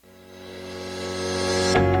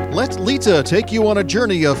Let Lita take you on a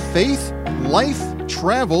journey of faith, life,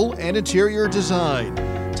 travel, and interior design.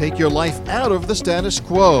 Take your life out of the status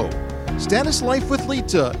quo. Status Life with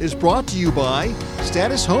Lita is brought to you by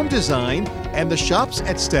Status Home Design and the shops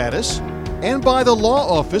at Status, and by the law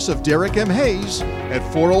office of Derek M. Hayes at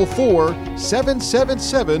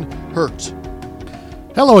 404-777-HURT.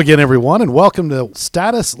 Hello again, everyone, and welcome to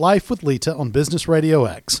Status Life with Lita on Business Radio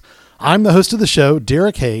X. I'm the host of the show,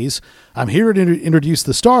 Derek Hayes. I'm here to introduce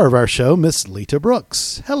the star of our show, Miss Lita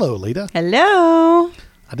Brooks. Hello, Lita. Hello.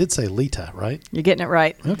 I did say Lita, right? You're getting it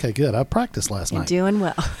right. Okay, good. I practiced last night. You're doing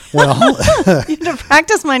well. Well, you had to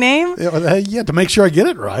practice my name? Yeah, to make sure I get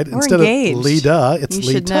it right. We're Instead engaged. of Lita, it's Lita.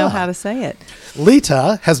 You should know how to say it.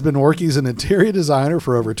 Lita has been working as an interior designer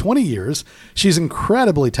for over 20 years. She's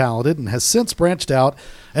incredibly talented and has since branched out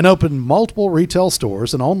and opened multiple retail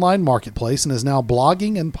stores, an online marketplace, and is now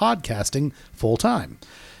blogging and podcasting full-time.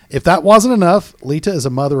 If that wasn't enough, Lita is a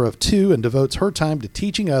mother of two and devotes her time to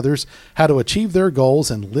teaching others how to achieve their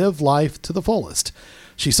goals and live life to the fullest.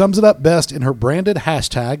 She sums it up best in her branded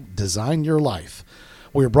hashtag, Design Your Life.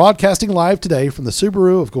 We are broadcasting live today from the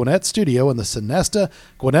Subaru of Gwinnett studio in the Sonesta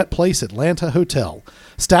Gwinnett Place Atlanta Hotel.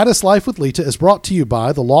 Status Life with Lita is brought to you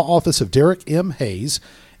by the law office of Derek M. Hayes.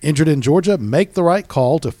 Injured in Georgia? Make the right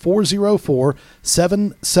call to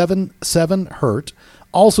 404-777-HURT.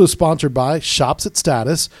 Also sponsored by Shops at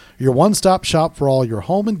Status, your one-stop shop for all your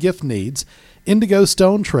home and gift needs, Indigo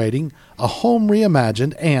Stone Trading, A Home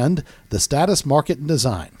Reimagined, and the Status Market and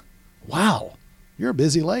Design. Wow, you're a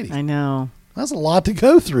busy lady. I know. That's a lot to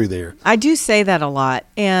go through there. I do say that a lot,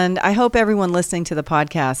 and I hope everyone listening to the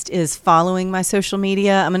podcast is following my social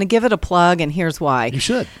media. I'm going to give it a plug, and here's why. You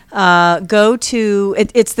should. Go to,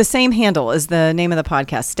 it's the same handle as the name of the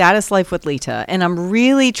podcast, Status Life with Lita, and I'm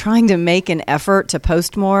really trying to make an effort to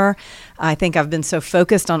post more. I think I've been so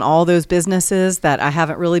focused on all those businesses that I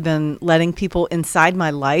haven't really been letting people inside my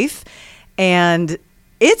life, and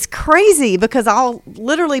it's crazy because I'll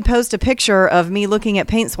literally post a picture of me looking at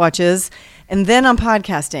paint swatches, and then I'm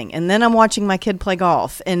podcasting, and then I'm watching my kid play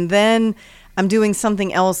golf, and then I'm doing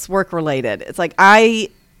something else work related. It's like I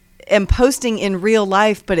am posting in real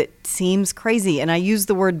life, but it seems crazy. And I use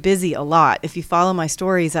the word busy a lot. If you follow my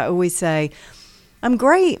stories, I always say, I'm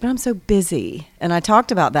great, but I'm so busy. And I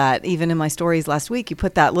talked about that even in my stories last week. You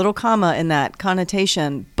put that little comma in that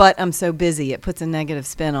connotation, but I'm so busy. It puts a negative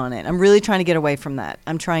spin on it. I'm really trying to get away from that.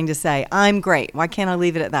 I'm trying to say, I'm great. Why can't I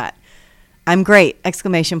leave it at that? I'm great,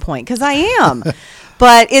 exclamation point, because I am.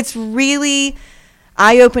 But it's really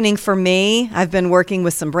eye-opening for me. I've been working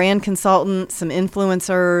with some brand consultants, some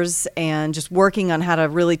influencers, and just working on how to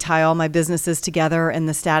really tie all my businesses together in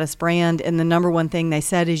the Status brand. And the number one thing they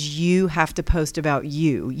said is you have to post about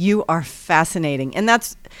you. You are fascinating. And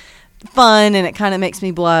that's fun, and it kind of makes me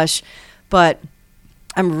blush. But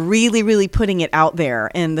I'm really, really putting it out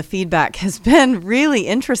there, and the feedback has been really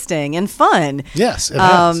interesting and fun. Yes, it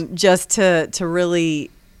has. Just to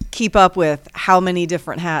really keep up with how many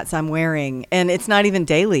different hats I'm wearing. And it's not even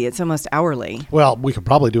daily, it's almost hourly. Well, we could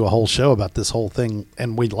probably do a whole show about this whole thing,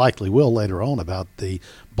 and we likely will later on, about the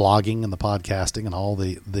blogging and the podcasting and all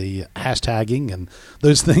the hashtagging and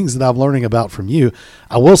those things that I'm learning about from you.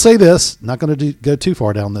 I will say this, not going to go too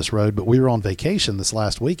far down this road, but we were on vacation this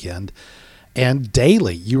last weekend, and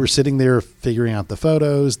daily you were sitting there figuring out the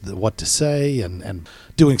photos, what to say, and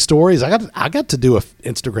doing stories. I got to do an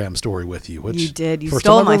Instagram story with you. Which you did. You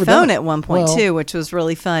stole my phone at one point too, which was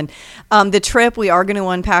really fun. The trip we are going to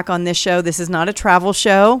unpack on this show. This is not a travel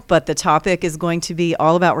show, but the topic is going to be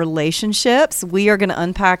all about relationships. We are going to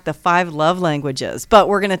unpack the 5 love languages, but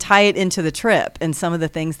we're going to tie it into the trip and some of the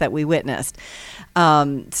things that we witnessed.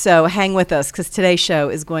 So hang with us, because today's show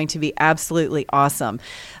is going to be absolutely awesome.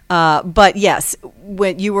 But yes,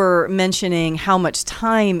 when you were mentioning how much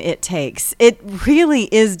time it takes, it really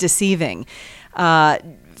is deceiving.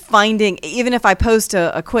 Finding, even if I post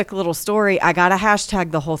a quick little story, I got to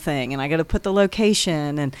hashtag the whole thing, and I got to put the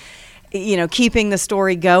location, and keeping the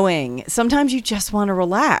story going. Sometimes you just want to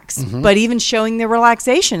relax, but even showing the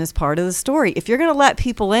relaxation is part of the story. If you're going to let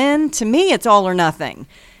people in, to me, it's all or nothing.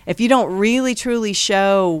 If you don't really truly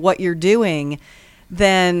show what you're doing,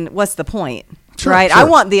 then what's the point? Sure, right? Sure. I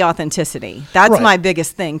want the authenticity. That's right. My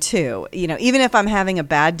biggest thing too. Even if I'm having a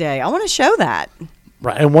bad day, I want to show that.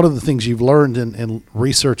 Right. And one of the things you've learned in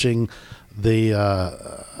researching the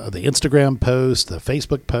Instagram post, the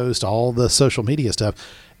Facebook post, all the social media stuff,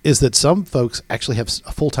 is that some folks actually have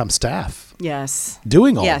a full-time staff. Yes.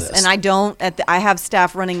 Doing all this. Yes, and I don't. I have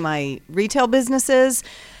staff running my retail businesses.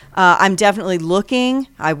 I'm definitely looking.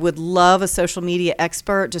 I would love a social media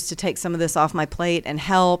expert just to take some of this off my plate and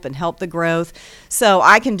help the growth. So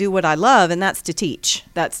I can do what I love, and that's to teach.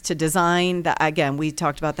 That's to design. That, again, we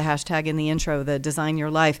talked about the hashtag in the intro, the design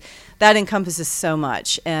your life. That encompasses so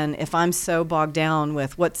much. And if I'm so bogged down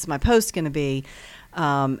with what's my post going to be,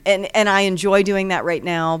 and I enjoy doing that right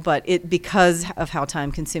now, but because of how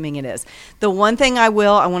time consuming it is. The one thing I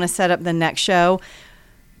want to set up the next show.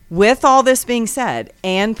 With all this being said,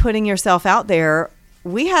 and putting yourself out there,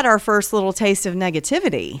 we had our first little taste of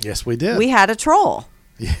negativity. Yes, we did. We had a troll.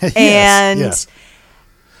 Yes, and, yes.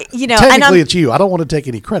 Technically, it's you. I don't want to take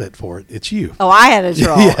any credit for it. It's you. Oh, I had a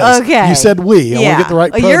troll. Yes. Okay. You said we. I want to get the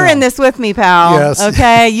right pronoun. You're in this with me, pal. Yes.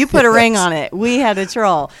 Okay. You put a ring on it. We had a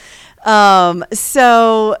troll. But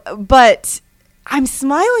I'm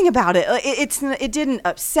smiling about it. It didn't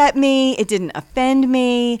upset me. It didn't offend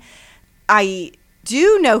me. I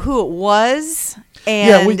do know who it was,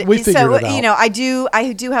 and we figured it out. I do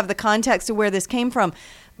have the context of where this came from,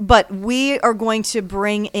 but we are going to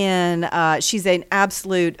bring in she's an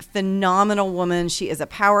absolute phenomenal woman. She is a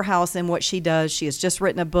powerhouse in what she does. She has just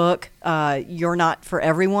written a book, You're Not For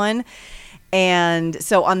Everyone. And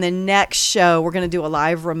so on the next show, we're going to do a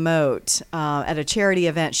live remote at a charity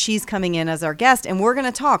event. She's coming in as our guest, and we're going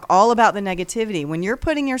to talk all about the negativity. When you're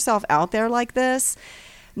putting yourself out there like this,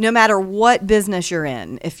 no matter what business you're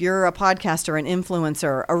in, if you're a podcaster, an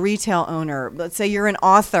influencer, a retail owner, let's say you're an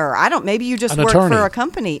author, maybe you just work for a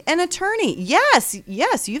company, an attorney. Yes,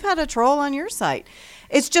 you've had a troll on your site.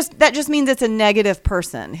 That just means it's a negative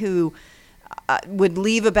person who would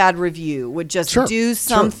leave a bad review, would just do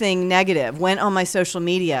something negative, went on my social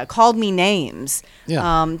media, called me names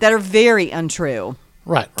that are very untrue.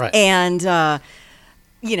 Right. And,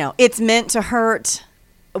 it's meant to hurt.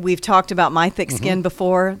 We've talked about my thick skin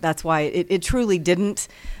before. That's why it truly didn't.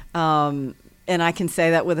 And I can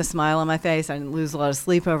say that with a smile on my face. I didn't lose a lot of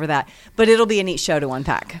sleep over that. But it'll be a neat show to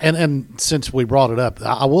unpack. And since we brought it up,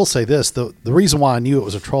 I will say this. The reason why I knew it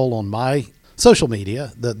was a troll on my social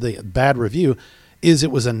media, the bad review, is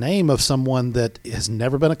it was a name of someone that has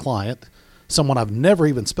never been a client, someone I've never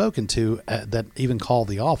even spoken to that even called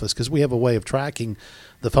the office, because we have a way of tracking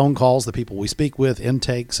the phone calls, the people we speak with,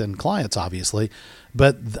 intakes, and clients, obviously.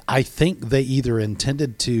 But I think they either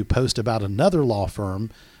intended to post about another law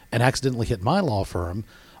firm and accidentally hit my law firm,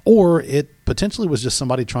 or it potentially was just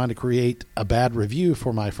somebody trying to create a bad review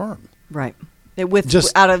for my firm. Right.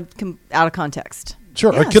 Out of context.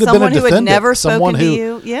 Sure. Yeah, it could have been a defendant. Who had never someone spoken who to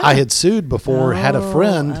you. Yeah. I had sued before, had a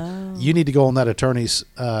friend. You need to go on that attorney's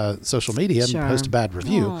social media and post a bad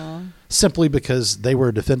review. Simply because they were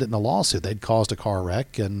a defendant in a lawsuit. They'd caused a car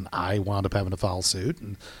wreck, and I wound up having to file suit.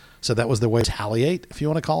 And so that was their way to retaliate, if you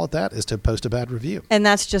want to call it that, is to post a bad review. And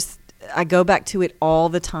that's just, I go back to it all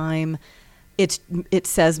the time. It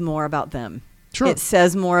says more about them. Sure. It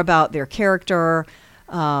says more about their character,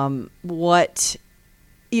 that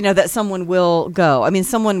someone will go. I mean,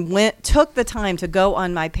 someone took the time to go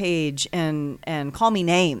on my page and call me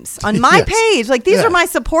names on my page. Like, these are my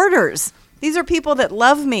supporters. These are people that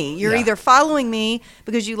love me. You're either following me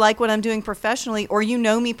because you like what I'm doing professionally, or you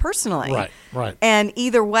know me personally. Right. And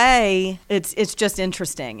either way, it's just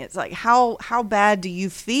interesting. It's like, how bad do you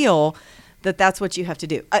feel that's what you have to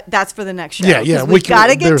do? That's for the next show. Yeah. We've got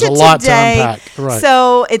to get there's to a lot today. To unpack. Right.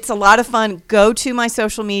 So it's a lot of fun. Go to my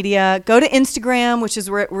social media. Go to Instagram, which is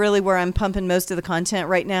really where I'm pumping most of the content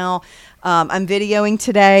right now. I'm videoing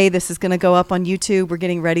today. This is going to go up on YouTube. We're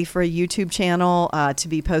getting ready for a YouTube channel to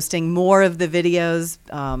be posting more of the videos.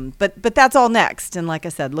 But that's all next. And like I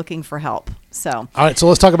said, looking for help. So all right. So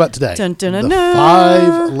let's talk about today. Dun, dun, dun, the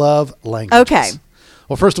dun. 5 love languages. Okay.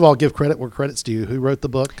 Well, first of all, give credit where credit's due. Who wrote the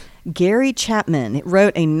book? Gary Chapman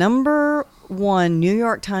wrote a #1 New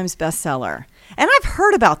York Times bestseller. And I've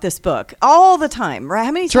heard about this book all the time, right?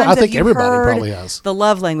 How many times I think have you everybody heard probably has. The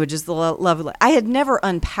love languages, I had never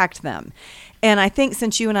unpacked them. And I think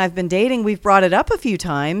since you and I have been dating, we've brought it up a few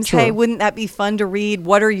times. Sure. Hey, wouldn't that be fun to read?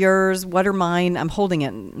 What are yours? What are mine? I'm holding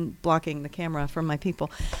it and blocking the camera from my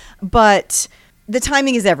people. But the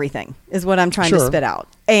timing is everything, is what I'm trying to spit out.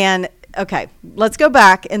 And okay, let's go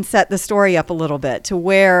back and set the story up a little bit to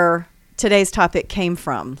where today's topic came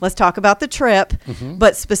from. Let's talk about the trip,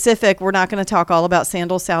 but specific, we're not going to talk all about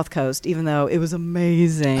Sandals South Coast, even though it was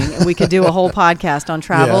amazing. And we could do a whole podcast on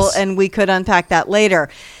travel, and we could unpack that later.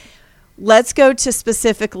 Let's go to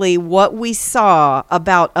specifically what we saw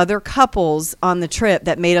about other couples on the trip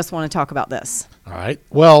that made us want to talk about this. All right.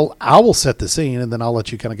 Well, I will set the scene, and then I'll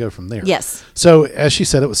let you kind of go from there. Yes. So, as she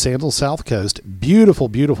said, it was Sandals South Coast. Beautiful,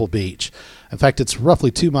 beautiful beach. In fact, it's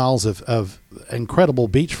roughly 2 miles of incredible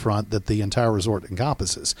beachfront that the entire resort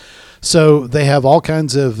encompasses. So they have all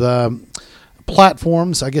kinds of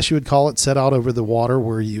platforms, I guess you would call it, set out over the water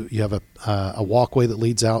where you have a walkway that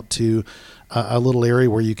leads out to a little area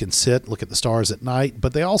where you can sit, look at the stars at night.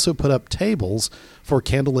 But they also put up tables for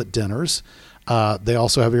candlelit dinners. They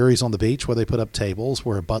also have areas on the beach where they put up tables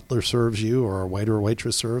where a butler serves you or a waiter or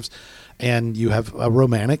waitress serves. And you have a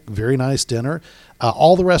romantic, very nice dinner.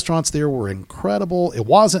 All the restaurants there were incredible. It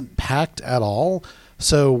wasn't packed at all.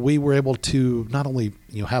 So we were able to not only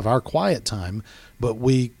have our quiet time, but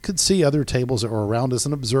we could see other tables that were around us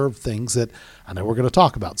and observe things that I know we're going to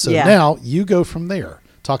talk about. So now you go from there.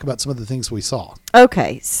 Talk about some of the things we saw.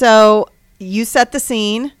 Okay, so you set the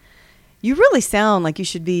scene. You really sound like you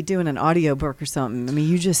should be doing an audiobook or something. I mean,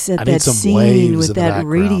 you just set that scene with that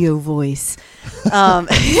radio voice.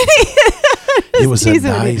 It was a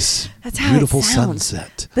nice, beautiful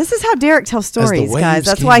sunset. This is how Derek tells stories, guys.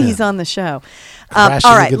 That's why he's on the show. All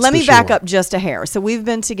right, let me back up just a hair. So we've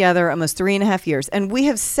been together almost 3.5 years, and we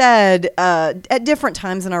have said at different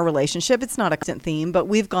times in our relationship, it's not a constant theme, but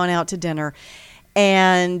we've gone out to dinner,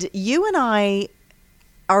 and you and I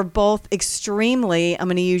are both extremely, I'm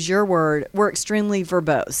going to use your word, we're extremely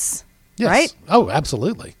verbose, right? Oh,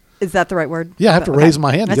 absolutely. Is that the right word? Yeah, I have to raise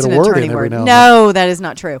my hand to get a word in every now and then. No, that is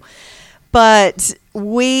not true. But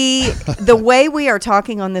the way we are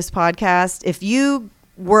talking on this podcast, if you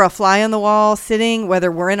were a fly on the wall sitting,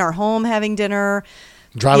 whether we're in our home having dinner,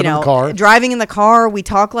 driving in the car, we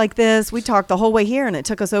talk like this. We talked the whole way here, and it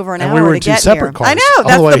took us over an hour to get here. here. We were in two separate cars. I know,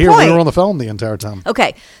 that's the way the here, point. we were on the phone the entire time.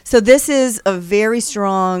 Okay, so this is a very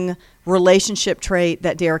strong relationship trait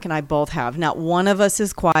that Derek and I both have. Not one of us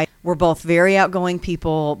is quiet. We're both very outgoing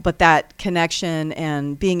people, but that connection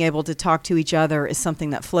and being able to talk to each other is something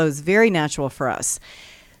that flows very natural for us.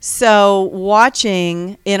 So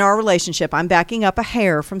watching in our relationship, I'm backing up a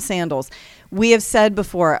hair from Sandals. We have said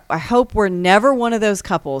before, I hope we're never one of those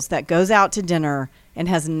couples that goes out to dinner and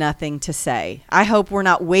has nothing to say. I hope we're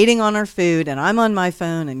not waiting on our food and I'm on my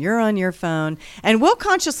phone and you're on your phone. And we'll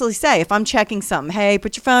consciously say, if I'm checking something, hey,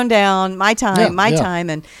 put your phone down, my time.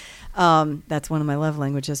 And that's one of my love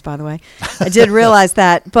languages, by the way. I did realize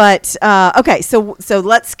that. But, okay, so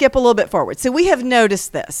let's skip a little bit forward. So we have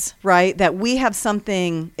noticed this, right, that we have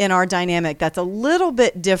something in our dynamic that's a little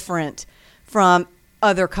bit different from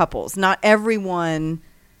other couples. Not everyone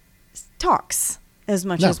talks as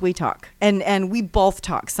much as we talk. And we both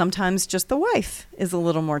talk. Sometimes just the wife is a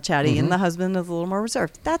little more chatty and the husband is a little more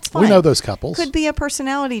reserved. That's fine. We know those couples. Could be a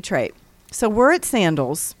personality trait. So we're at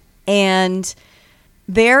Sandals, and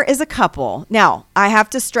there is a couple. Now, I have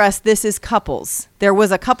to stress this is couples. There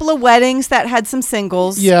was a couple of weddings that had some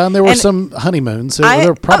singles. Yeah, and there were some honeymoons. There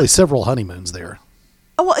were probably several honeymoons there.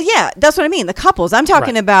 Oh, well, yeah, that's what I mean. The couples. I'm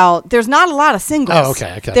talking about, there's not a lot of singles. Oh,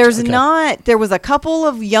 okay. There was a couple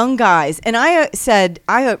of young guys, and I said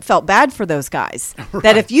I felt bad for those guys. Right.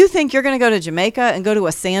 That if you think you're going to go to Jamaica and go to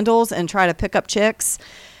a Sandals and try to pick up chicks,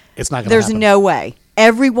 it's not going to happen. There's no way.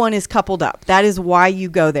 Everyone is coupled up. That is why you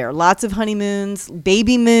go there. Lots of honeymoons,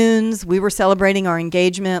 baby moons. We were celebrating our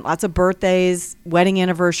engagement, lots of birthdays, wedding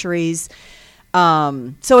anniversaries.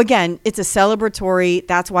 So again, it's a celebratory.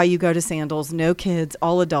 That's why you go to Sandals. No kids,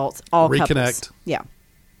 all adults, all reconnect. Couples. Yeah.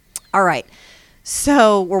 All right.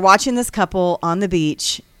 So we're watching this couple on the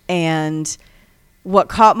beach, and what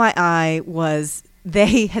caught my eye was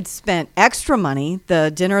they had spent extra money.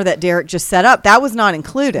 The dinner that Derek just set up, that was not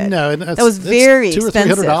included. No, that was very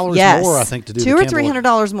expensive. $200 or $300 more, I think, to do $200 or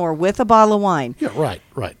 $300 more with a bottle of wine. Yeah,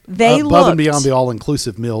 right. They above and beyond the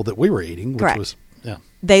all-inclusive meal that we were eating, which was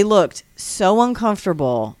They looked so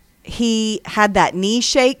uncomfortable. He had that knee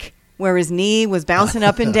shake where his knee was bouncing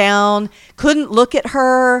up and down. Couldn't look at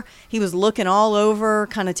her. He was looking all over,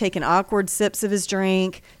 kind of taking awkward sips of his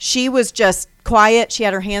drink. She was just quiet. She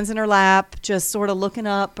had her hands in her lap, just sort of looking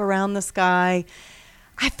up around the sky.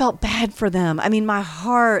 I felt bad for them. I mean, my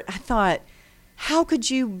heart, I thought, how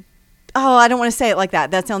could you... Oh, I don't want to say it like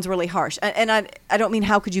that. That sounds really harsh. And I don't mean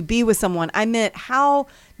how could you be with someone. I meant how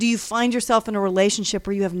do you find yourself in a relationship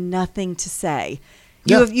where you have nothing to say?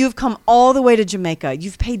 You've come all the way to Jamaica.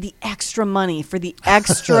 You've paid the extra money for the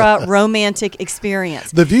extra romantic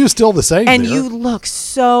experience. The view's still the same. And you look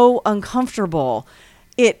so uncomfortable.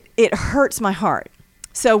 It hurts my heart.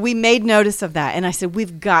 So we made notice of that. And I said,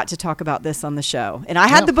 we've got to talk about this on the show. And I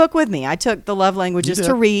had the book with me. I took the love languages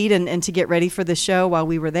to read and to get ready for the show while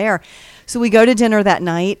we were there. So we go to dinner that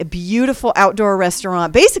night, a beautiful outdoor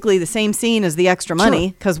restaurant, basically the same scene as the extra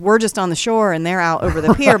money because we're just on the shore and they're out over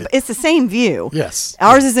the pier. But it's the same view. Yes.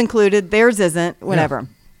 Ours is included. Theirs isn't, whatever.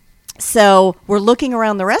 Yeah. So we're looking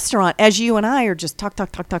around the restaurant as you and I are just talk.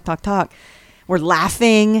 We're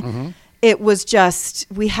laughing. It was just,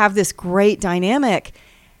 we have this great dynamic.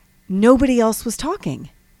 Nobody else was talking.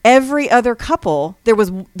 Every other couple, there was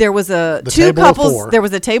two couples. There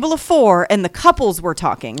was a table of 4, and the couples were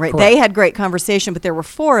talking. Right, Correct. They had great conversation, but there were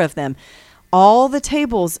 4 of them. All the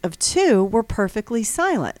tables of 2 were perfectly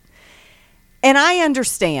silent. And I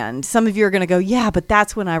understand some of you are going to go, yeah, but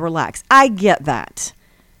that's when I relax. I get that.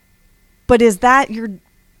 But is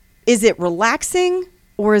it relaxing,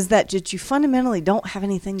 or is that just you fundamentally don't have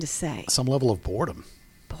anything to say? Some level of boredom.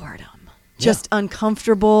 Just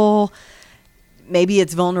uncomfortable. Maybe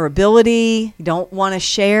it's vulnerability. You don't want to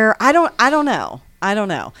share. I don't know.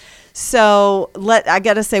 So I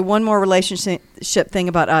got to say one more relationship thing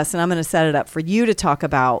about us, and I'm going to set it up for you to talk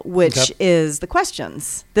about, which is the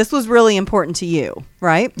questions. This was really important to you,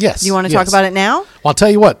 right? Yes. You want to talk about it now? Well, I'll tell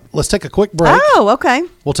you what. Let's take a quick break. Oh, okay.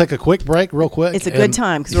 We'll take a quick break real quick. It's a good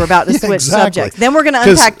time because we're about to switch exactly. subjects. Then we're going to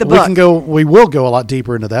unpack the book. We will go a lot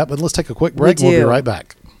deeper into that, but let's take a quick break. We'll be right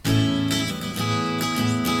back.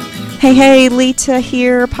 Hey, Lita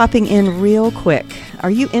here, popping in real quick. Are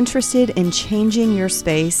you interested in changing your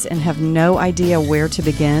space and have no idea where to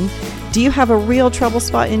begin? Do you have a real trouble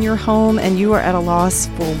spot in your home and you are at a loss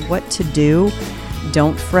for what to do?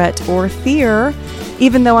 Don't fret or fear.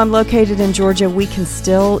 Even though I'm located in Georgia, we can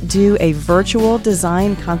still do a virtual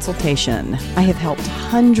design consultation. I have helped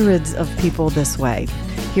hundreds of people this way.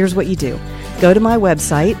 Here's what you do. Go to my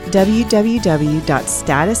website,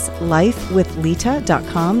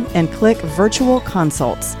 www.statuslifewithlita.com, and click Virtual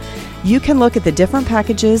Consults. You can look at the different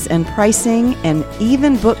packages and pricing and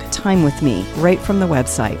even book time with me right from the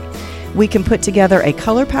website. We can put together a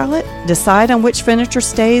color palette, decide on which furniture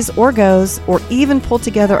stays or goes, or even pull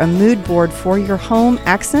together a mood board for your home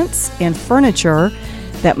accents and furniture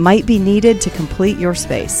that might be needed to complete your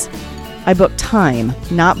space. I book time,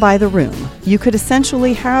 not by the room. You could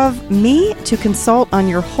essentially have me to consult on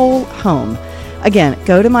your whole home. Again,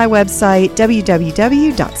 go to my website,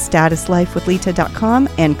 www.statuslifewithlita.com,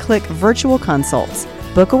 and click Virtual Consults.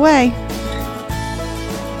 Book away.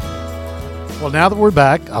 Well, now that we're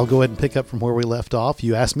back, I'll go ahead and pick up from where we left off.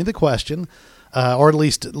 You asked me the question, or at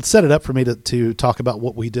least set it up for me to talk about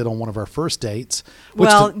what we did on one of our first dates.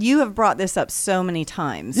 Well, you have brought this up so many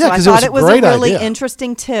times. Yeah, so I thought it was a really idea.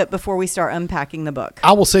 Interesting tip before we start unpacking the book.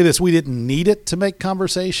 I will say this. We didn't need it to make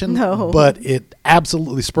conversation, but it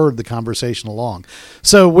absolutely spurred the conversation along.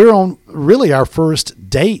 So we're on really our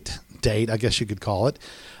first date, I guess you could call it.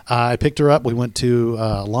 I picked her up. We went to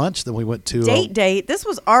lunch. Then we went to... Date. This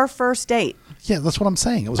was our first date. Yeah, that's what I'm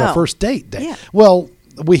saying. It was our first date. Yeah. Well,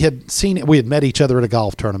 we had met each other at a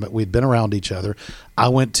golf tournament. We'd been around each other. I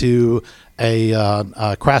went to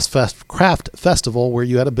a craft festival where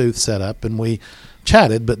you had a booth set up, and we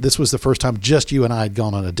chatted, but this was the first time just you and I had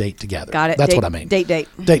gone on a date together. Got it. That's what I mean. Date.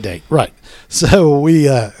 Right. So we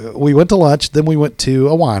went to lunch, then we went to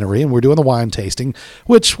a winery, and we're doing the wine tasting,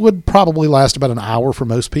 which would probably last about an hour for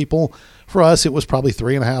most people. For us, it was probably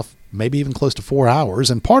 3.5, maybe even close to 4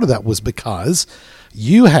 hours. And part of that was because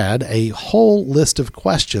you had a whole list of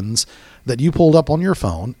questions that you pulled up on your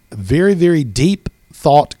phone, very, very deep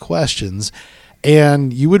thought questions.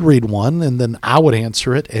 And you would read one, and then I would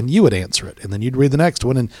answer it, and you would answer it. And then you'd read the next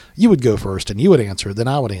one, and you would go first, and you would answer it, then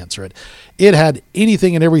I would answer it. It had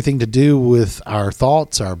anything and everything to do with our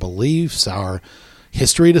thoughts, our beliefs, our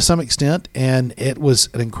history to some extent. And it was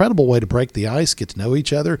an incredible way to break the ice, get to know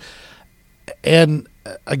each other. And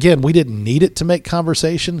again, we didn't need it to make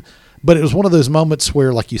conversation, but it was one of those moments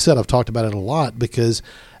where, like you said, I've talked about it a lot, because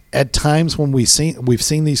at times when we've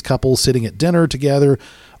seen these couples sitting at dinner together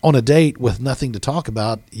on a date with nothing to talk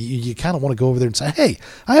about, you kind of want to go over there and say, hey,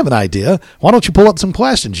 I have an idea. Why don't you pull up some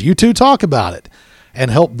questions? You two talk about it,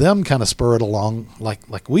 and help them kind of spur it along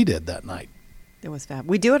like we did that night. It was fab.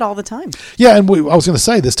 We do it all the time. Yeah, and I was going to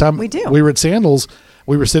say this time we do. We were at Sandals.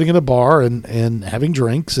 We were sitting at a bar and having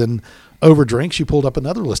drinks, and over drinks, you pulled up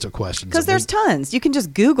another list of questions. Because there's tons. You can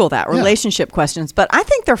just Google that, relationship questions, but I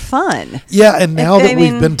think they're fun. Yeah, and now that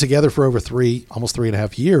we've been together for over almost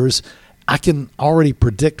 3.5 years, I can already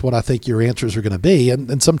predict what I think your answers are going to be.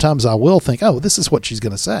 And sometimes I will think, oh, this is what she's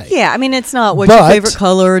going to say. Yeah, I mean, it's not what's your favorite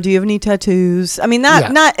color? Do you have any tattoos? I mean,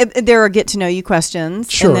 there are get to know you questions.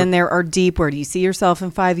 Sure. And then there are deep, where do you see yourself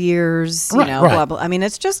in 5 years? Blah, blah. I mean,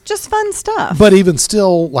 it's just fun stuff. But even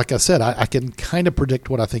still, like I said, I can kind of predict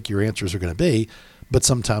what I think your answers are going to be. But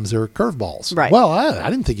sometimes there are curveballs. Right. Well, I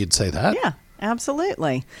didn't think you'd say that. Yeah.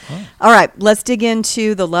 Absolutely. Oh. All right, let's dig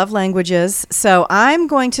into the love languages. So I'm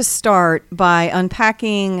going to start by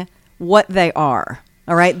unpacking what they are.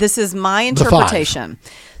 All right, this is my interpretation.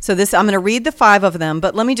 So I'm going to read the 5 of them,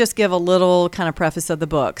 but let me just give a little kind of preface of the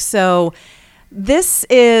book. So this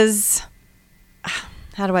is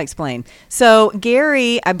how do I explain? So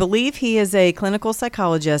Gary, I believe he is a clinical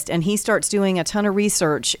psychologist, and he starts doing a ton of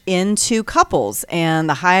research into couples and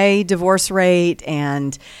the high divorce rate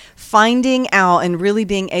and finding out and really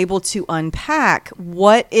being able to unpack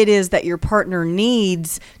what it is that your partner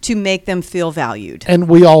needs to make them feel valued. And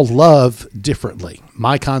we all love differently.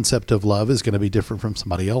 My concept of love is going to be different from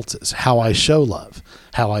somebody else's. How I show love,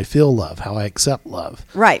 how I feel love, how I accept love.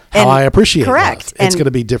 Right. How I appreciate correct. love. It's going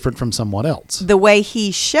to be different from someone else. The way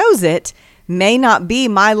he shows it may not be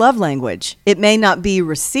my love language. It may not be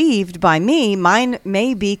received by me. Mine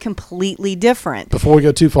may be completely different. Before we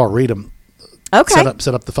go too far, read them. Okay.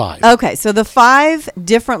 Set up the 5. Okay, so the 5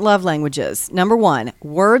 different love languages. Number 1,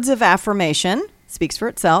 words of affirmation. Speaks for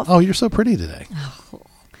itself. Oh, you're so pretty today.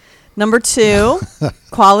 Number 2,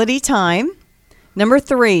 quality time. Number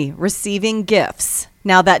 3, receiving gifts.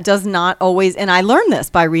 Now, that does not always, and I learned this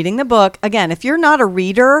by reading the book. Again, if you're not a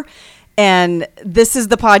reader, and this is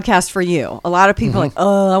the podcast for you. A lot of people are like,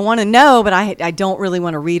 I want to know, but I don't really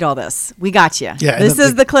want to read all this. We got you. Yeah, this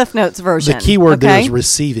is the Cliff Notes version. The key word there is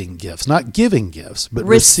receiving gifts, not giving gifts, but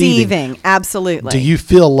receiving. Absolutely. Do you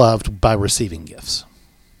feel loved by receiving gifts?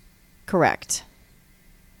 Correct.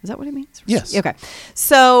 Is that what it means? Yes. Okay.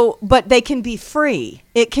 So, but they can be free.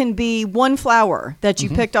 It can be one flower that you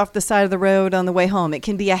picked off the side of the road on the way home. It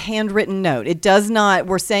can be a handwritten note. It does not,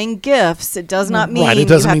 we're saying gifts. It does not mean It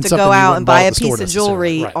doesn't you mean have to something go you out wouldn't and buy buy at a the store piece of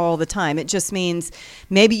jewelry Right. all the time. It just means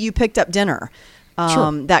maybe you picked up dinner,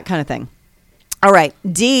 Sure. that kind of thing. All right.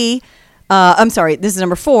 D, I'm sorry, this is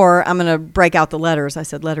number 4. I'm going to break out the letters. I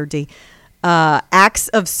said letter D. Acts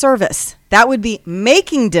of service. That would be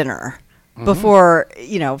making dinner. Before,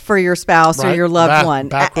 for your spouse or your loved one.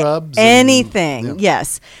 Back rubs. Anything.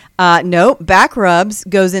 Yes. No, back rubs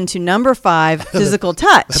goes into number 5, physical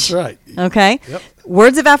touch. That's right. Okay. Yep.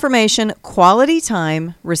 Words of affirmation, quality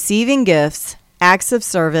time, receiving gifts, acts of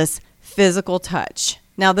service, physical touch.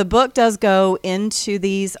 Now, the book does go into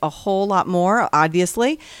these a whole lot more,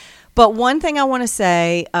 obviously. But one thing I want to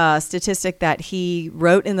say, a statistic that he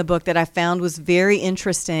wrote in the book that I found was very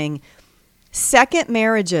interesting. Second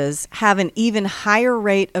marriages have an even higher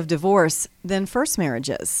rate of divorce than first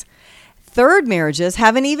marriages. Third marriages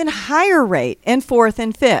have an even higher rate, and fourth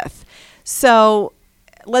and fifth. So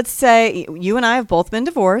let's say you and I have both been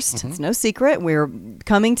divorced. It's no secret. We're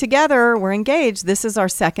coming together. We're engaged. This is our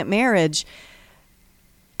second marriage.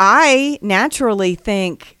 I naturally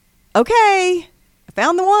think, okay, I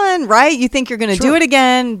found the one, right? You think you're going to do it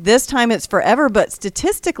again. This time it's forever. But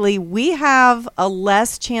statistically, we have a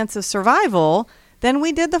less chance of survival than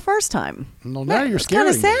we did the first time. Well, now you're scaring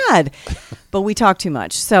me. Kind of sad. But we talk too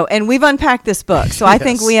much. So, and we've unpacked this book. So I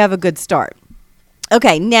think we have a good start.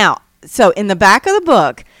 Okay, now, so in the back of the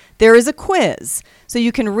book, there is a quiz. So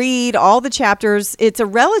you can read all the chapters. It's a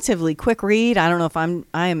relatively quick read. I don't know if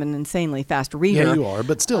I am an insanely fast reader. Yeah, you are,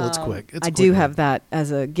 but still it's quick. I do have that as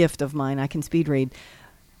a gift of mine. I can speed read.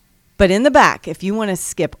 But in the back, if you want to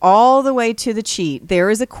skip all the way to the cheat, there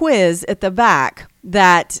is a quiz at the back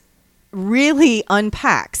that really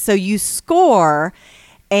unpacks. So you score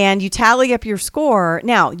and you tally up your score.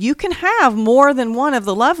 Now, you can have more than one of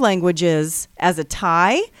the love languages as a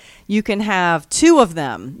tie. You can have 2 of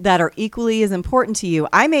them that are equally as important to you.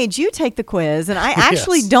 I made you take the quiz, and I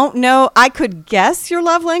actually don't know. I could guess your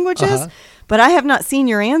love languages, but I have not seen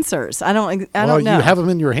your answers. I don't know. You have them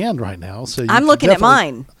in your hand right now. So I'm looking at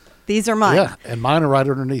mine. These are mine. Yeah, and mine are right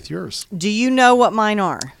underneath yours. Do you know what mine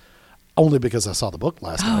are? Only because I saw the book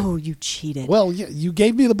last night. Oh, you cheated. Well, yeah, you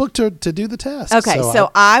gave me the book to do the test. Okay, so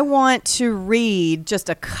I want to read just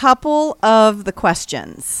a couple of the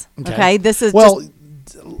questions. Okay, this is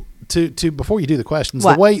to before you do the questions,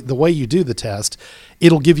 What? the way you do the test,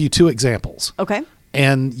 it'll give you 2 examples. Okay.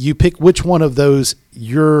 And you pick which one of those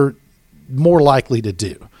you're more likely to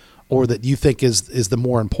do, or that you think is the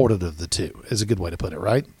more important of the 2, is a good way to put it,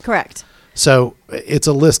 right? Correct. So it's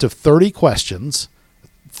a list of 30 questions,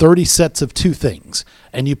 30 sets of 2 things,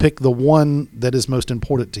 and you pick the one that is most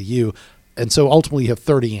important to you. And so ultimately you have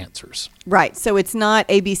 30 answers. Right. So it's not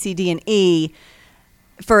A, B, C, D, and E.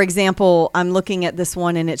 For example, I'm looking at this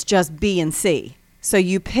one and it's just B and C. So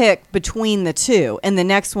you pick between the 2, and the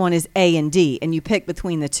next one is A and D, and you pick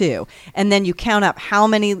between the 2. And then you count up how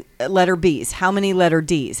many letter B's, how many letter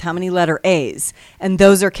D's, how many letter A's, and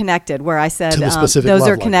those are connected, where I said those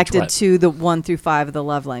are connected to the 1 through 5 of the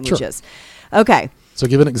love languages. Sure. Okay. So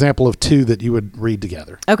give an example of 2 that you would read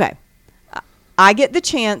together. Okay. I get the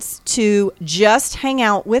chance to just hang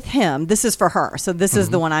out with him. This is for her, so this is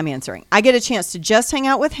the one I'm answering. I get a chance to just hang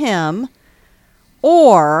out with him,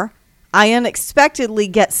 or I unexpectedly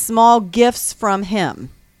get small gifts from him.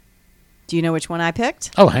 Do you know which one I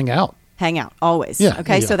picked? Oh, hang out. hang out always. Yeah,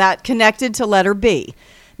 Okay. yeah. So that connected to letter B.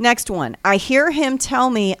 Next one. I hear him tell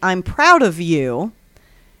me I'm proud of you.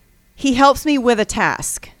 He helps me with a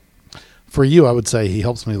task. For you, I would say he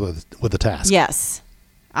helps me with a task. Yes.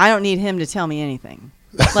 I don't need him to tell me anything.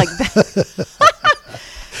 Like that.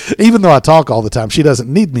 Even though I talk all the time, she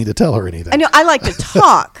doesn't need me to tell her anything. I know I like to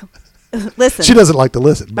talk. Listen. She doesn't like to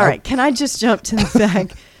listen. All right. Can I just jump to the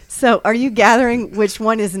back? So are you gathering which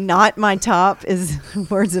one is not my top is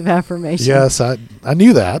words of affirmation? Yes, I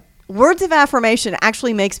knew that. Words of affirmation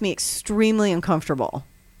actually makes me extremely uncomfortable.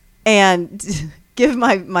 And give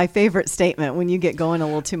my favorite statement when you get going a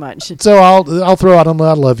little too much. So I'll throw out I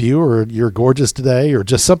love you, or you're gorgeous today, or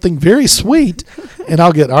just something very sweet, and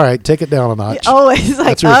I'll get, all right, take it down a notch. Always like,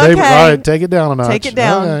 that's your okay, favorite. All right, take it down a notch. take it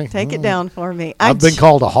down. Okay. Take it down for me. I've been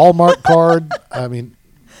called a Hallmark card. I mean,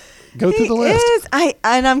 go through the list.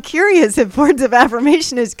 And I'm curious if words of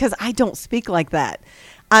affirmation is because I don't speak like that.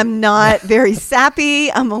 I'm not very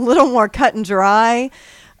sappy. I'm a little more cut and dry.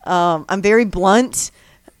 I'm very blunt.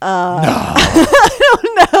 I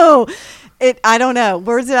don't know. I don't know.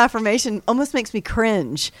 Words of affirmation almost makes me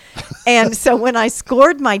cringe. And so when I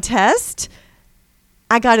scored my test,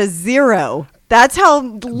 I got a 0. That's how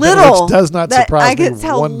little. Which does not surprise me That's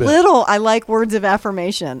how one bit. little I like words of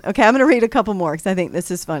affirmation. Okay, I'm going to read a couple more because I think this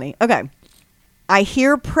is funny. Okay. I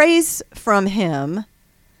hear praise from him,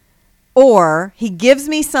 or he gives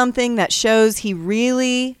me something that shows he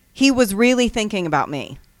was really thinking about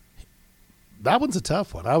me. That one's a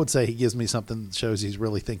tough one. I would say he gives me something that shows he's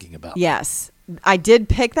really thinking about me. Yes. I did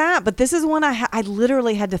pick that, but this is one I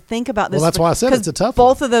literally had to think about this. Well, that's why I said it's a tough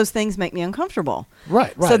both one. of those things make me uncomfortable.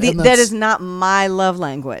 Right. So that is not my love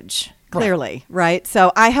language, clearly, right?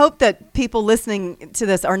 So I hope that people listening to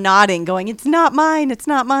this are nodding, going, it's not mine, it's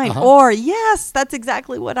not mine. Uh-huh. Or, yes, that's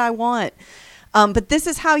exactly what I want. But this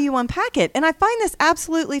is how you unpack it. And I find this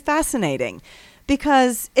absolutely fascinating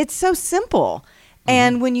because it's so simple.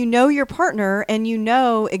 And when you know your partner and you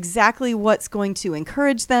know exactly what's going to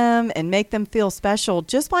encourage them and make them feel special,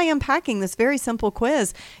 just by unpacking this very simple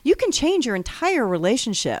quiz, you can change your entire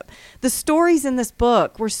relationship. The stories in this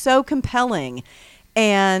book were so compelling.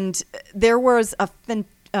 And there was a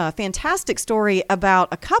fantastic story about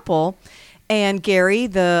a couple. And Gary,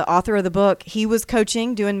 the author of the book, he was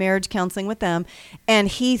coaching, doing marriage counseling with them. And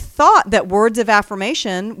he thought that words of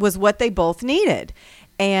affirmation was what they both needed.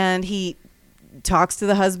 And he talks to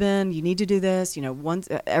the husband, you need to do this, once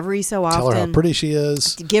every so often. Tell her how pretty she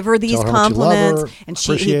is. Give her these Tell her how much you love compliments. her, And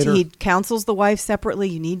appreciate her. he counsels the wife separately.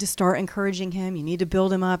 You need to start encouraging him. You need to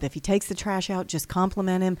build him up. If he takes the trash out, just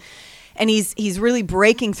compliment him. And he's really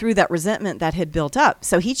breaking through that resentment that had built up.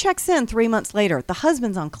 So he checks in 3 months later. The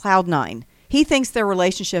husband's on cloud 9. He thinks their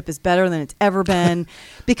relationship is better than it's ever been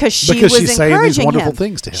because she was she's saying encouraging these wonderful him.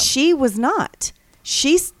 things to him. She was not.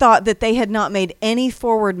 She thought that they had not made any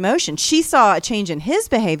forward motion. She saw a change in his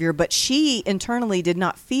behavior, but she internally did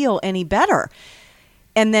not feel any better.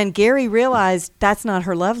 And then Gary realized that's not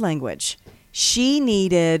her love language. She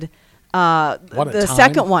needed the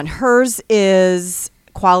second one. Hers is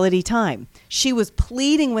quality time. She was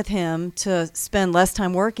pleading with him to spend less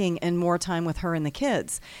time working and more time with her and the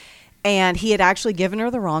kids. And he had actually given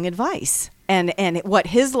her the wrong advice. And what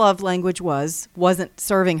his love language wasn't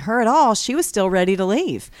serving her at all. She was still ready to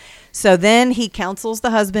leave. So then he counsels the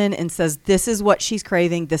husband and says, this is what she's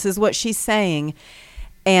craving. This is what she's saying.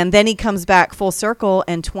 And then he comes back full circle.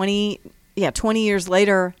 And 20 years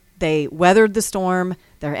later, they weathered the storm.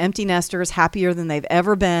 They're empty nesters, happier than they've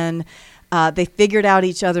ever been. They figured out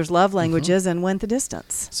each other's love languages and went the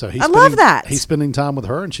distance. So I love that. He's spending time with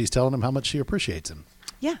her, and she's telling him how much she appreciates him.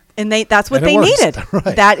 Yeah, and that's what they needed.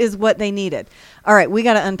 Right. That is what they needed. All right, we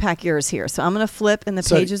got to unpack yours here. So I'm going to flip in the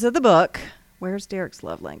pages of the book. Where's Derek's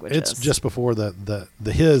love languages? It's just before the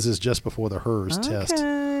his is just before the hers test.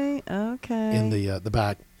 Okay. In the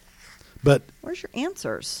back. But where's your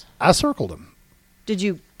answers? I circled them. Did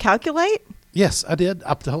you calculate? Yes, I did.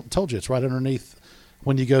 I told you it's right underneath.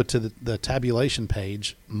 When you go to the tabulation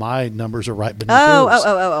page, my numbers are right beneath yours.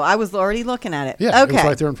 Oh! I was already looking at it. Yeah, okay. it was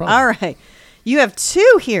right there in front of me. All right. You have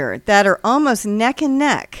 2 here that are almost neck and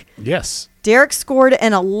neck. Yes. Derek scored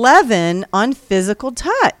an 11 on physical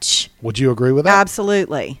touch. Would you agree with that?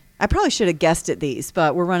 Absolutely. I probably should have guessed at these,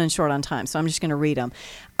 but we're running short on time, so I'm just going to read them.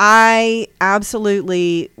 I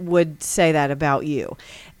absolutely would say that about you.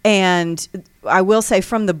 And I will say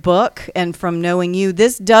from the book and from knowing you,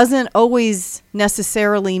 this doesn't always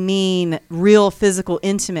necessarily mean real physical,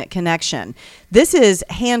 intimate connection. This is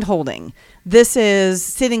hand-holding. This is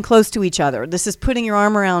sitting close to each other. This is putting your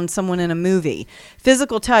arm around someone in a movie.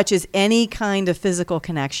 Physical touch is any kind of physical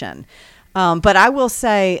connection. But I will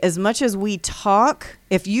say, as much as we talk,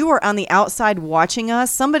 if you are on the outside watching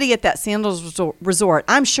us, somebody at that Sandals Resort,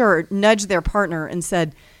 I'm sure, nudged their partner and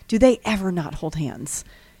said, do they ever not hold hands?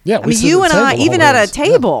 Yeah, I mean, you and I, even at a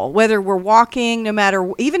table, whether we're walking, no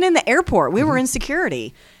matter, even in the airport, we were in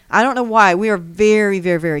security. I don't know why. We are very,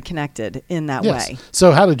 very, very connected in that way.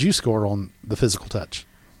 So how did you score on the physical touch?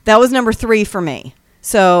 That was number 3 for me.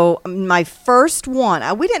 So my first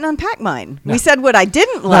one, we didn't unpack mine. No. We said what I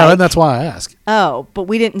didn't like. No, and that's why I asked. Oh, but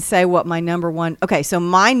we didn't say what my number 1. Okay, so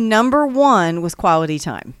my number 1 was quality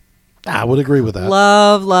time. I would agree with that.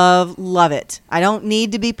 Love, love, love it. I don't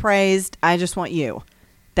need to be praised. I just want you.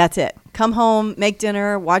 That's it. Come home, make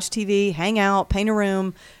dinner, watch TV, hang out, paint a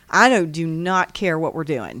room. I do not care what we're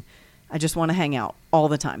doing. I just want to hang out all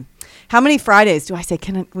the time. How many Fridays do I say,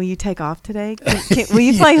 will you take off today? Will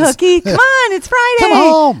you play hooky? Come on, it's Friday. Come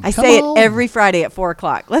home. I say it every Friday at 4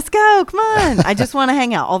 o'clock. Let's go. Come on. I just want to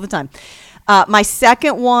hang out all the time. My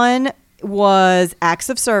second one was acts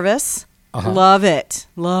of service. Love it.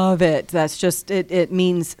 Love it. That's just, it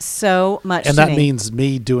means so much to me. And that means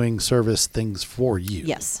me doing service things for you.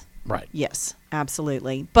 Yes. Right. Yes,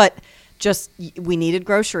 absolutely. But just, we needed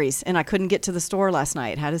groceries, and I couldn't get to the store last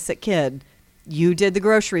night. Had a sick kid. You did the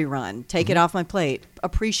grocery run. Take it off my plate.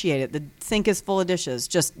 Appreciate it. The sink is full of dishes.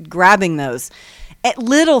 Just grabbing those. At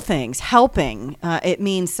little things, helping, it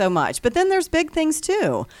means so much. But then there's big things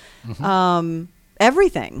too.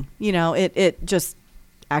 Everything, it just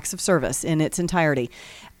acts of service in its entirety.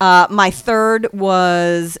 My third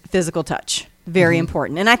was physical touch. Very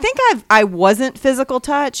important. And I think I wasn't physical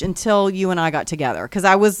touch until you and I got together, because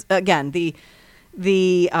I was, again,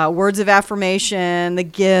 the words of affirmation, the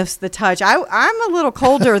gifts, the touch. I'm a little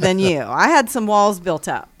colder than you. I had some walls built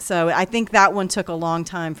up. So I think that one took a long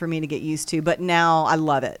time for me to get used to, but now I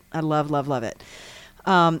love it. I love, love, love it.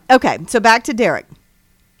 Okay, so back to Derek.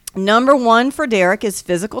 Number 1 for Derek is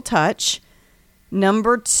physical touch.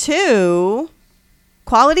 Number 2,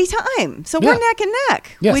 quality time. So we're neck and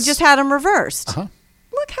neck. Yes. We just had them reversed.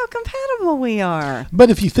 Look how compatible we are. But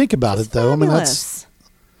if you think about it, though, fabulous. I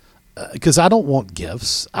mean, that's because I don't want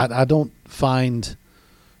gifts. I don't find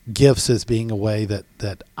gifts as being a way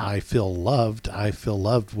that I feel loved. I feel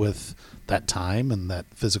loved with that time and that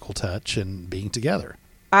physical touch and being together.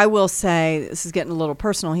 I will say, this is getting a little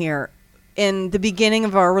personal here. In the beginning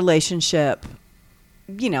of our relationship,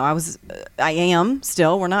 I am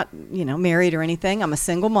still, we're not, married or anything. I'm a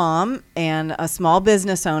single mom and a small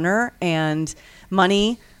business owner, and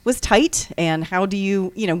money was tight. And how do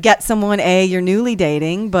you, get someone, you're newly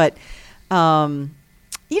dating, but,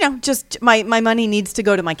 just my money needs to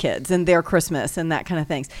go to my kids and their Christmas and that kind of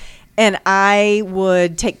things. And I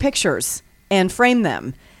would take pictures and frame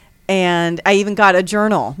them. And I even got a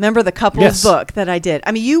journal. Remember the couples book that I did?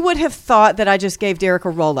 I mean, you would have thought that I just gave Derek a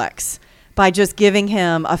Rolex by just giving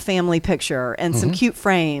him a family picture and some cute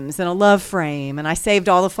frames and a love frame. And I saved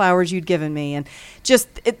all the flowers you'd given me. And just,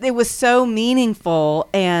 it was so meaningful.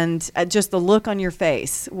 And just the look on your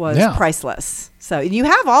face was priceless. So you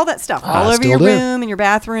have all that stuff all over your room and your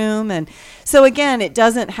bathroom. And so again, it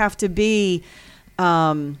doesn't have to be,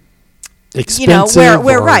 expensive,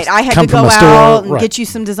 where right. I had to go out and get you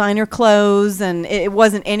some designer clothes. And it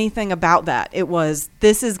wasn't anything about that. It was,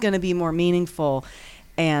 this is going to be more meaningful.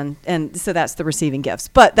 And so that's the receiving gifts.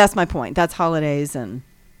 But that's my point. That's holidays, and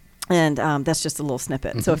that's just a little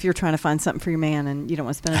snippet. So if you're trying to find something for your man and you don't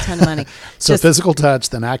want to spend a ton of money. So physical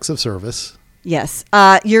touch, then acts of service. Yes.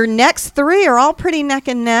 Your next 3 are all pretty neck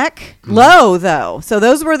and neck. Low, though. So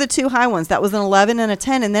those were the 2 high ones. That was an 11 and a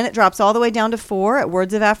 10. And then it drops all the way down to 4 at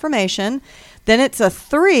words of affirmation. Then it's a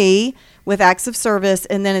 3 with acts of service.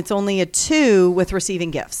 And then it's only a 2 with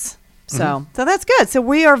receiving gifts. So that's good. So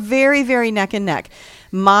we are very, very neck and neck.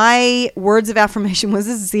 My words of affirmation was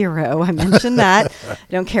a 0. I mentioned that. I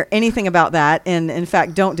don't care anything about that. And in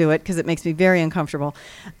fact, don't do it because it makes me very uncomfortable.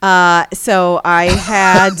 So I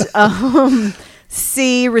had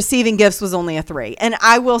C, receiving gifts was only a 3. And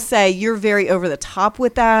I will say you're very over the top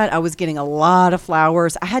with that. I was getting a lot of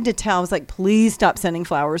flowers. I had to tell, I was like, please stop sending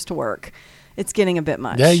flowers to work. It's getting a bit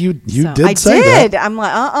much. Yeah, you so did say that. I did. I'm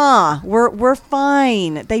like, we're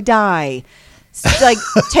fine. They die. Like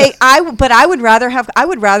but I would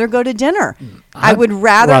rather go to dinner. I would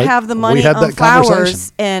rather have the money on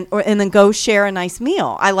flowers and then go share a nice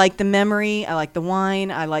meal. I like the memory. I like the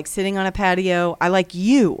wine. I like sitting on a patio. I like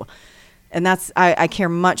you, and I care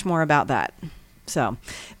much more about that. So,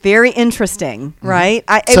 very interesting, right?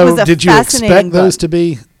 It was a did you fascinating expect those to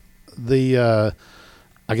be the?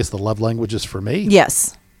 I guess the love languages for me?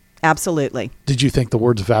 Yes, absolutely. Did you think the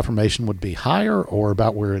words of affirmation would be higher or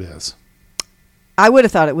about where it is? I would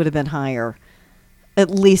have thought it would have been higher. at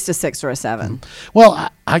least a 6 or a 7. Well,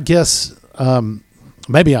 I guess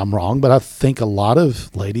maybe I'm wrong, but I think a lot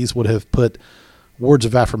of ladies would have put words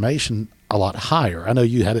of affirmation a lot higher. I know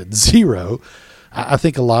you had it 0. I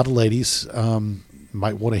think a lot of ladies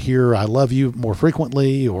might want to hear "I love you" more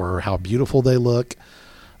frequently, or how beautiful they look.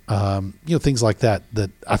 Things like that.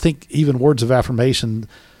 That I think even words of affirmation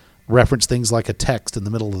reference things like a text in the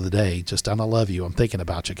middle of the day, just "I love you, I'm thinking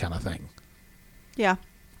about you" kind of thing. Yeah,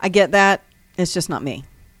 I get that. It's just not me.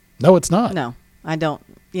 No, it's not. No, I don't.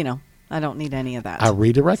 I don't need any of that. I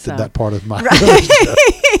redirected that part of my.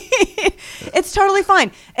 It's totally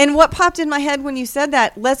fine. And what popped in my head when you said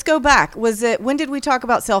that, let's go back. When did we talk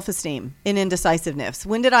about self-esteem and indecisiveness?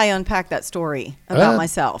 When did I unpack that story about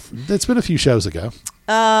myself? It's been a few shows ago.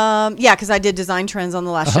 Yeah, because I did Design Trends on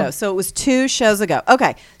the last show. So it was 2 shows ago.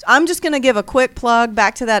 Okay. So I'm just going to give a quick plug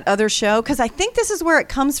back to that other show, because I think this is where it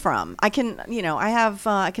comes from. I can,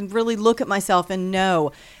 I can really look at myself and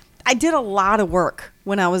know I did a lot of work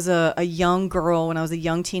when I was a young girl, when I was a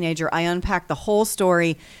young teenager. I unpacked the whole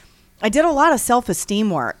story. I did a lot of self-esteem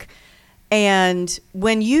work. And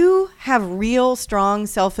when you have real strong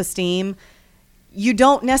self-esteem, you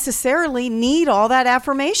don't necessarily need all that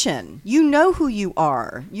affirmation. You know who you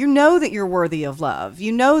are. You know that you're worthy of love.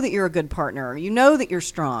 You know that you're a good partner. You know that you're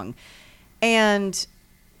strong. And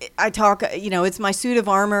I talk, it's my suit of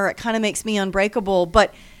armor. It kind of makes me unbreakable.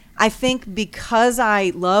 But I think because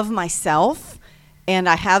I love myself and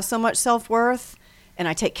I have so much self-worth and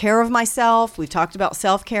I take care of myself, we've talked about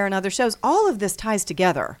self-care in other shows, all of this ties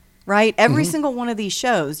together, right? Every single one of these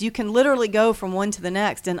shows, you can literally go from one to the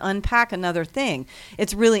next and unpack another thing.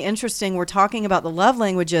 It's really interesting. We're talking about the love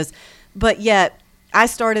languages, but yet I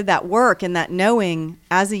started that work and that knowing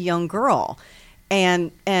as a young girl.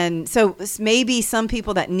 And so maybe some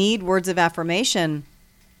people that need words of affirmation,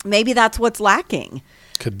 maybe that's what's lacking.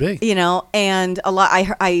 Could be. And a lot.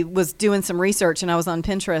 I was doing some research and I was on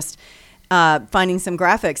Pinterest finding some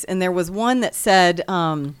graphics, and there was one that said,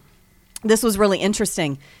 this was really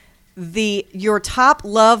interesting. Your top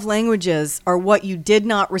love languages are what you did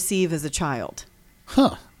not receive as a child.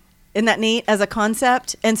 Huh. Isn't that neat as a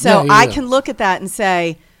concept? And so Yeah. I can look at that and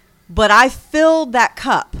say, but I filled that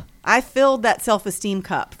cup. I filled that self-esteem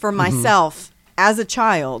cup for myself as a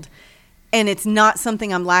child, and it's not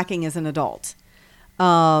something I'm lacking as an adult.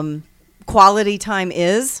 Quality time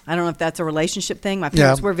is. I don't know if that's a relationship thing. My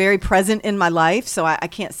parents were very present in my life, so I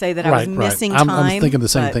can't say that I was missing time. I'm thinking the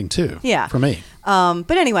same thing too. Yeah, for me.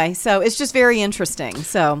 But anyway, so it's just very interesting.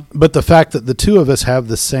 So, but the fact that the two of us have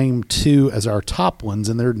the same 2 as our top ones,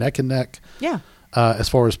 and they're neck and neck. Yeah. As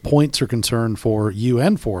far as points are concerned, for you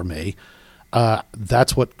and for me,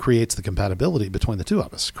 that's what creates the compatibility between the two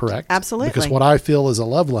of us. Correct? Absolutely. Because what I feel is a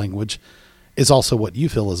love language is also what you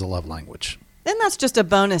feel is a love language. And that's just a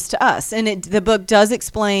bonus to us. And the book does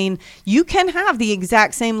explain you can have the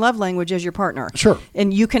exact same love language as your partner. Sure.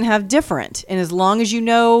 And you can have different. And as long as you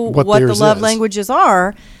know what the love languages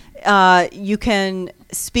are, you can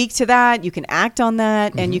speak to that, you can act on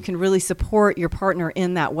that, and you can really support your partner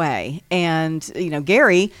in that way. And,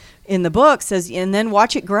 Gary in the book says, and then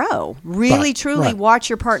watch it grow. Really, truly watch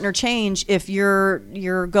your partner change if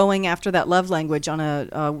you're going after that love language on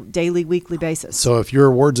a daily, weekly basis. So if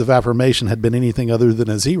your words of affirmation had been anything other than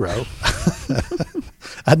a 0,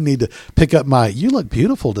 I'd need to pick up my "you look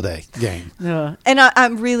beautiful today" game. And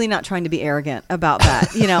I'm really not trying to be arrogant about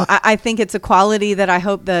that. I think it's a quality that I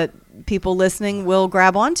hope that people listening will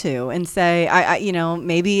grab onto and say,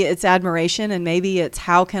 maybe it's admiration, and maybe it's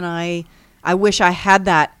how can I wish I had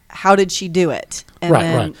that. How did she do it? And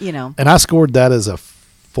then, And I scored that as a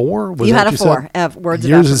 4. You had a 4 of words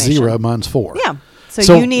of affirmation. Yours is 0, mine's 4. Yeah.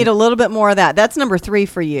 So you need a little bit more of that. That's number 3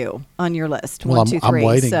 for you on your list. Well, 1, 2, 3. I'm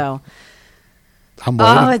waiting. So. I'm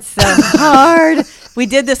waiting. Oh, it's so hard. We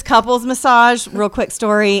did this couples massage, real quick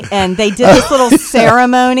story, and they did this little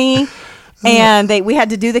ceremony. And we had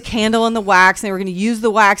to do the candle and the wax, and they were going to use the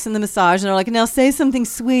wax in the massage. And they're like, now say something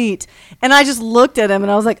sweet. And I just looked at him,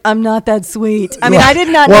 and I was like, I'm not that sweet. I mean, I did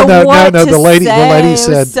not know what to say. The lady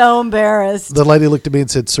said, I was so embarrassed. The lady looked at me and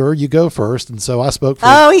said, "Sir, you go first." And so I spoke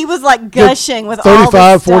for he was like gushing with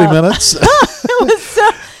 35, 40 minutes. It was so...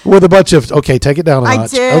 With a bunch of, okay, take it down a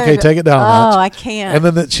notch. Okay, take it down a notch. Oh, I can't.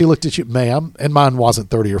 And then she looked at you, ma'am, and mine wasn't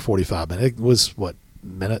 30 or 45 minutes. It was,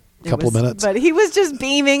 couple of minutes. But he was just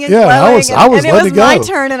beaming and glowing. I was and it was my go.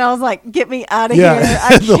 turn, and I was like, get me out of here.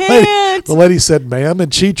 I can't. The lady said, "Ma'am,"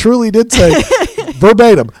 and she truly did say,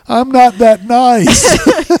 verbatim, "I'm not that nice."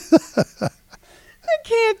 I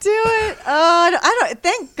can't do it. Oh, I don't.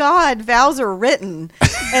 Thank God vows are written,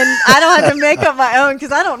 and I don't have to make up my own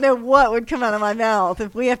because I don't know what would come out of my mouth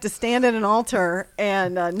if we have to stand at an altar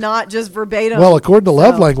and not just verbatim. Well, according to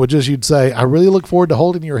love languages, you'd say, "I really look forward to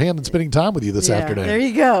holding your hand and spending time with you this afternoon." There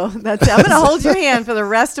you go. I'm going to hold your hand for the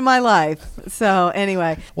rest of my life. So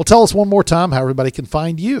anyway. Well, tell us one more time how everybody can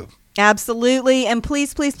find you. Absolutely. And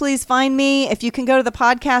please, please, please find me. If you can go to the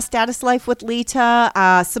podcast, Status Life with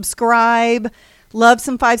Lita, subscribe, love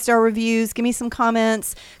some 5-star reviews, give me some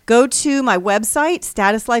comments. Go to my website,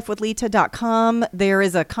 statuslifewithlita.com. There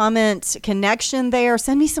is a comment connection there.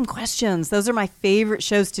 Send me some questions. Those are my favorite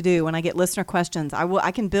shows to do when I get listener questions.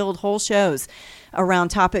 I can build whole shows around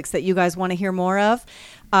topics that you guys want to hear more of.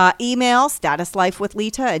 Email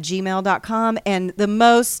statuslifewithlita@gmail.com. And the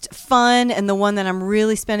most fun and the one that I'm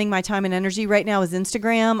really spending my time and energy right now is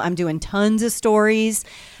Instagram. I'm doing tons of stories.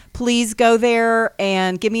 Please go there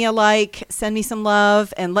and give me a like, send me some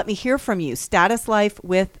love, and let me hear from you. Status Life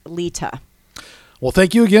with Lita. Well,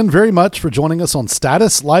 thank you again very much for joining us on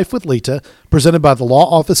Status Life with Lita, presented by the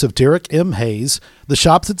Law Office of Derek M. Hayes, the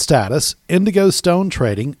Shops at Status, Indigo Stone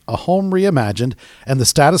Trading, A Home Reimagined, and the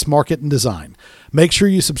Status Market and Design. Make sure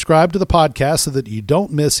you subscribe to the podcast so that you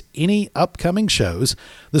don't miss any upcoming shows.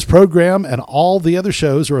 This program and all the other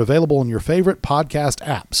shows are available on your favorite podcast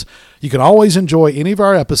apps. You can always enjoy any of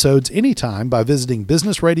our episodes anytime by visiting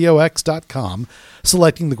businessradiox.com,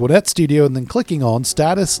 selecting the Gwinnett Studio, and then clicking on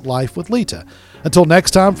Status Life with Lita. Until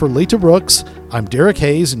next time, for Lita Brooks, I'm Derek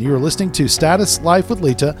Hayes, and you are listening to Status Life with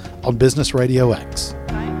Lita on Business Radio X.